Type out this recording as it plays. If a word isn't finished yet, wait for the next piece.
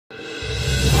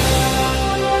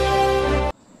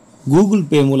Google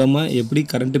Pay மூலமாக எப்படி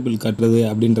current bill கட்டுறது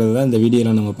அப்படின்றத தான் இந்த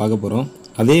வீடியோவில் நம்ம பார்க்க போகிறோம்.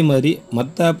 அதே மாதிரி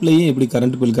மற்ற ஆப்லேயும் எப்படி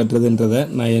கரண்ட் பில் கட்டுறதுன்றதை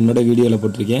நான் என்னோடய வீடியோவில்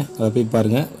போட்டிருக்கேன். அதை போய்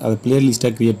பாருங்கள். அதை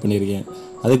ப்ளேலிஸ்ட்டாக க்ரியேட் பண்ணியிருக்கேன்.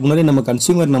 அதுக்கு முன்னாடி நம்ம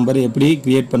கன்சியூமர் நம்பர் எப்படி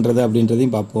க்ரியேட் பண்ணுறது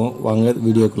அப்படின்றதையும் பார்ப்போம். வாங்க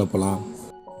வீடியோக்குள்ளே போகலாம்.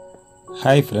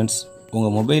 ஹாய் ஃப்ரெண்ட்ஸ்,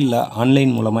 உங்கள் மொபைலில்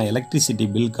ஆன்லைன் மூலமாக எலக்ட்ரிசிட்டி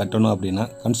பில் கட்டணும் அப்படின்னா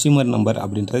கன்சியூமர் நம்பர்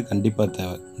அப்படின்றது கண்டிப்பாக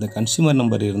தேவை. இந்த கன்சியூமர்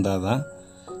நம்பர் இருந்தால் தான்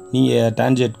நீங்கள்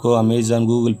டான்ஜெட்கோ, அமேசான்,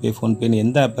 கூகுள் பே, ஃபோன்பேன்னு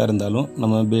எந்த ஆப்பாக இருந்தாலும்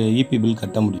நம்ம இபி பில்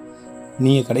கட்ட முடியும்.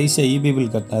 நீங்கள் கடைசியாக இபி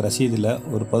பில் கட்டின ரசீதில்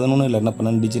ஒரு 11 இல்லைன்னா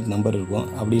 12 டிஜிட் நம்பர் இருக்கும்.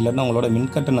 அப்படி இல்லைன்னா உங்களோட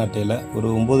மின்கட்டண அட்டையில் ஒரு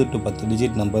 9 to 10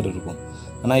 டிஜிட் நம்பர் இருக்கும்.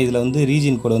 ஆனால் இதில்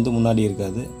ரீஜன் கோடு முன்னாடி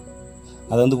இருக்காது.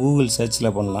 அதை கூகுள்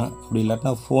சர்ச்சில் பண்ணலாம். அப்படி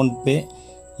இல்லாட்டினா ஃபோன்பே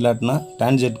இல்லாட்டினா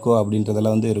டான்ஜெட்கோ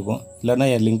அப்படின்றதெல்லாம் இருக்கும். இல்லைன்னா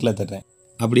என் லிங்க்கில் தர்றேன்.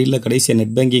 அப்படி இல்லை கடைசியாக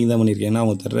நெட் பேங்கிங் தான் பண்ணியிருக்கேன்.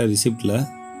 அவங்க தர்ற ரிசிப்ட்டில்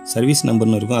சர்வீஸ்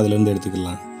நம்பர்னு இருக்கும். அதிலேருந்து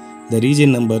எடுத்துக்கலாம். இந்த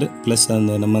ரீஜன் நம்பர் ப்ளஸ்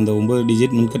அந்த 9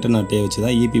 டிஜிட் மின்கட்டண அட்டையை வச்சு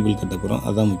தான் இபி பில் கட்ட போகிறோம்.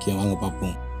 அதுதான் முக்கியம். வாங்க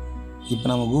பார்ப்போம். இப்போ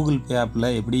நம்ம கூகுள் பே ஆப்பில்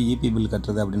எப்படி இபி பில்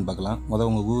கட்டுறது அப்படின்னு பார்க்கலாம்.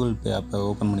 உங்கள் கூகுள் பே ஆப்பை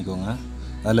ஓப்பன் பண்ணிக்கோங்க.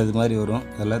 அதில் இது மாதிரி வரும்.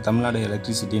 அதில் தமிழ்நாடு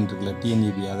எலக்ட்ரிசிட்டின்னு இருக்குல்ல,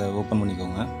 டிஎன்இபி, அதை ஓப்பன்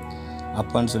பண்ணிக்கோங்க.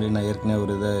 அப்பான்னு சொல்லி நான் ஏற்கனவே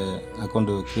ஒரு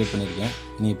அக்கௌண்ட்டு க்ரியேட் பண்ணியிருக்கேன்.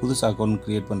 நீங்கள் புதுசு அக்கௌண்ட்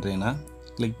க்ரியேட் பண்ணுறீங்கன்னா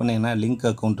கிளிக் பண்ணிங்கன்னா லிங்க்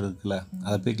அக்கௌண்ட் இருக்குல்ல,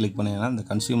 அதை போய் கிளிக் பண்ணிங்கன்னா இந்த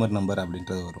கன்சியூமர் நம்பர்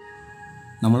அப்படின்றது வரும்.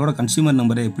 நம்மளோட கன்சியூமர்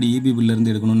நம்பரை எப்படி இபி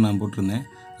பில்லேருந்து எடுக்கணும்னு நான் போட்டிருந்தேன்.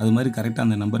 அது மாதிரி கரெக்டாக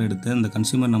அந்த நம்பர் எடுத்து அந்த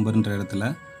கன்சியூமர் நம்பர்ன்ற இடத்துல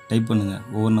டைப் பண்ணுங்கள்.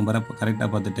 ஒவ்வொரு நம்பராக கரெக்டாக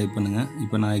பார்த்து டைப் பண்ணுங்கள்.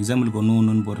 இப்போ நான் எக்ஸாம்பிளுக்கு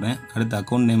ஒன்று போடுறேன். அடுத்து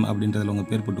அக்கௌண்ட் நேம் அப்படின்றதில் உங்கள்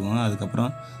பேர் போட்டுக்கோங்க. அதுக்கப்புறம்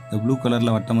இந்த ப்ளூ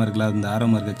கலரில் வட்டமாக இருக்கல, அந்த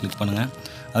ஆரமாக இருக்க கிளிக் பண்ணுங்கள்.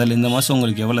 அதில் இந்த மாதம்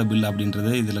உங்களுக்கு எவ்வளோ பில்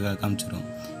அப்படின்றது இதில் காமிச்சிடும்.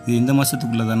 இது இந்த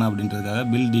மாதத்துக்குள்ளே தானே அப்படின்றதுக்காக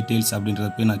பில் டீட்டெயில்ஸ் அப்படின்றத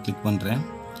போய் நான் கிளிக் பண்ணுறேன்.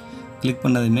 கிளிக்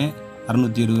பண்ணதுமே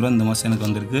 620 ரூபா இந்த மாதம் எனக்கு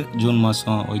வந்திருக்கு. ஜூன்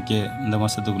மாதம் ஓகே, இந்த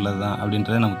மாதத்துக்குள்ளே தான்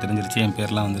அப்படின்றது நமக்கு தெரிஞ்சிருச்சு. என்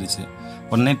பேர்லாம் வந்துருச்சு.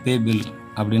 உடனே பே பில்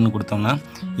அப்படின்னு கொடுத்தோம்னா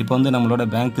இப்போ நம்மளோட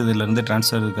பேங்க் இதிலேருந்து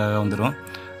ட்ரான்ஸ்ஃபருக்காக வந்துடும்.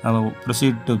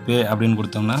 ப்ரொசீட் டு பே அப்படின்னு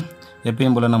கொடுத்தோம்னா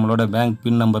எப்பயும் போல் நம்மளோட பேங்க்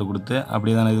பின் நம்பர் கொடுத்து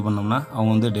அப்படியே தானே இது பண்ணோம்னா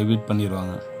அவங்க டெபிட்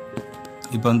பண்ணிடுவாங்க.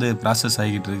 இப்போ ப்ராசஸ்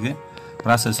ஆகிக்கிட்டு இருக்குது.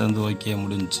 ப்ராசஸ் ஓகே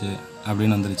முடிஞ்சிச்சு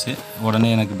அப்படின்னு வந்துருச்சு. உடனே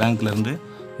எனக்கு பேங்க்லேருந்து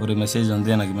ஒரு மெசேஜ்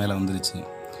எனக்கு மேலே வந்துருச்சு.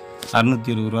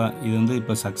 620 ரூபா இது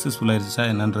இப்போ சக்ஸஸ்ஃபுல் ஆகிடுச்சா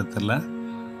என்னன்றது தெரில.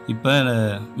 இப்போ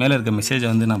மேலே இருக்க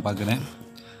மெசேஜை நான் பார்க்குறேன்.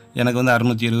 எனக்கு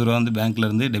 620 ரூபா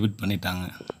பேங்க்லேருந்து டெபிட் பண்ணிட்டாங்க.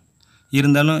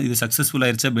 இருந்தாலும் இது சக்ஸஸ்ஃபுல்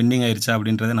ஆகிடுச்சா பெண்டிங் ஆகிடுச்சா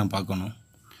அப்படின்றத நான் பார்க்கணும்.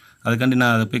 அதுக்காண்டி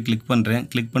நான் அதை போய் கிளிக் பண்ணுறேன்.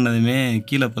 கிளிக் பண்ணதுமே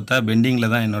கீழே பார்த்தா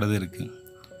பெண்டிங்கில் தான் என்னோடது இருக்குது.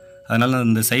 அதனால்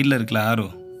இந்த சைடில் இருக்கல ஆரோ,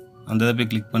 அந்த இதை போய்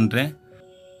கிளிக் பண்ணுறேன்.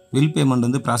 பில்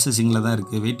பேமெண்ட் ப்ராசஸிங்கில் தான்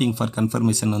இருக்குது. வெயிட்டிங் ஃபார்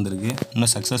கன்ஃபர்மேஷன் வந்திருக்கு.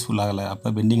 இன்னும் சக்ஸஸ்ஃபுல் ஆகலை,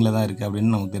 அப்போ பெண்டிங்கில் தான் இருக்குது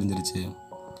அப்படின்னு நமக்கு தெரிஞ்சிருச்சு.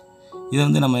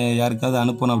 இதை நம்ம யாருக்காவது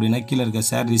அனுப்பணும் அப்படின்னா கீழே இருக்க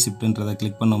ஷேர் ரிசிப்ட்ன்றதை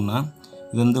கிளிக் பண்ணோம்னா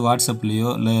இது வாட்ஸ்அப்லேயோ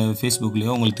இல்லை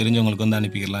ஃபேஸ்புக்லேயோ உங்களுக்கு தெரிஞ்சவங்களுக்கு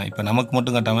அனுப்பிக்கலாம். இப்போ நமக்கு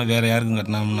மட்டும் கட்டாமல் வேறு யாருக்கும்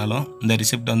கட்டினோம்னாலும் இந்த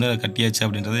ரிசிப்ட் கட்டியாச்சு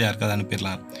அப்படின்றத யாருக்காவது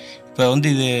அனுப்பிடலாம். இப்போ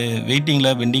இது வெயிட்டிங்கில்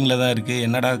பெண்டிங்கில் தான் இருக்குது.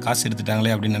 என்னடா காசு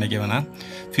எடுத்துட்டாங்களே அப்படின்னு நினைக்க வேணாம்.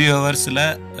 ஃபியூ ஹவர்ஸில்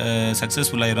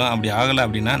சக்ஸஸ்ஃபுல் ஆகிரும். அப்படி ஆகலை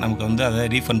அப்படின்னா நமக்கு அதை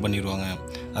ரீஃபண்ட் பண்ணிடுவாங்க.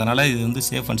 அதனால் இது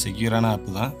சேஃப் அண்ட் செக்யூரான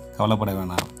ஆப்பு தான், கவலைப்பட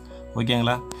வேணாம்.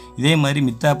 ஓகேங்களா? இதே மாதிரி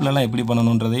மித்த ஆப்லலாம் எப்படி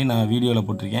பண்ணணுன்றதையும் நான் வீடியோவில்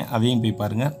போட்டிருக்கேன். அதையும் போய்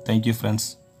பாருங்கள். Thank you friends.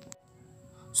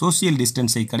 சோஷியல்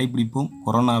டிஸ்டன்ஸை கடைப்பிடிப்போம்,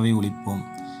 கொரோனாவை ஒழிப்போம்.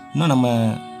 இன்னும் நம்ம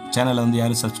சேனலை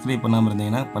யாரும் சப்ஸ்கிரைப் பண்ணாமல்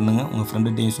இருந்தீங்கன்னா பண்ணுங்கள். உங்கள்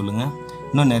ஃப்ரெண்டுகிட்டையும் சொல்லுங்கள்.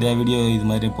 இன்னும் நிறையா வீடியோ இது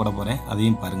மாதிரி போட போகிறேன்.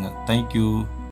 அதையும் பாருங்கள். தேங்க்யூ.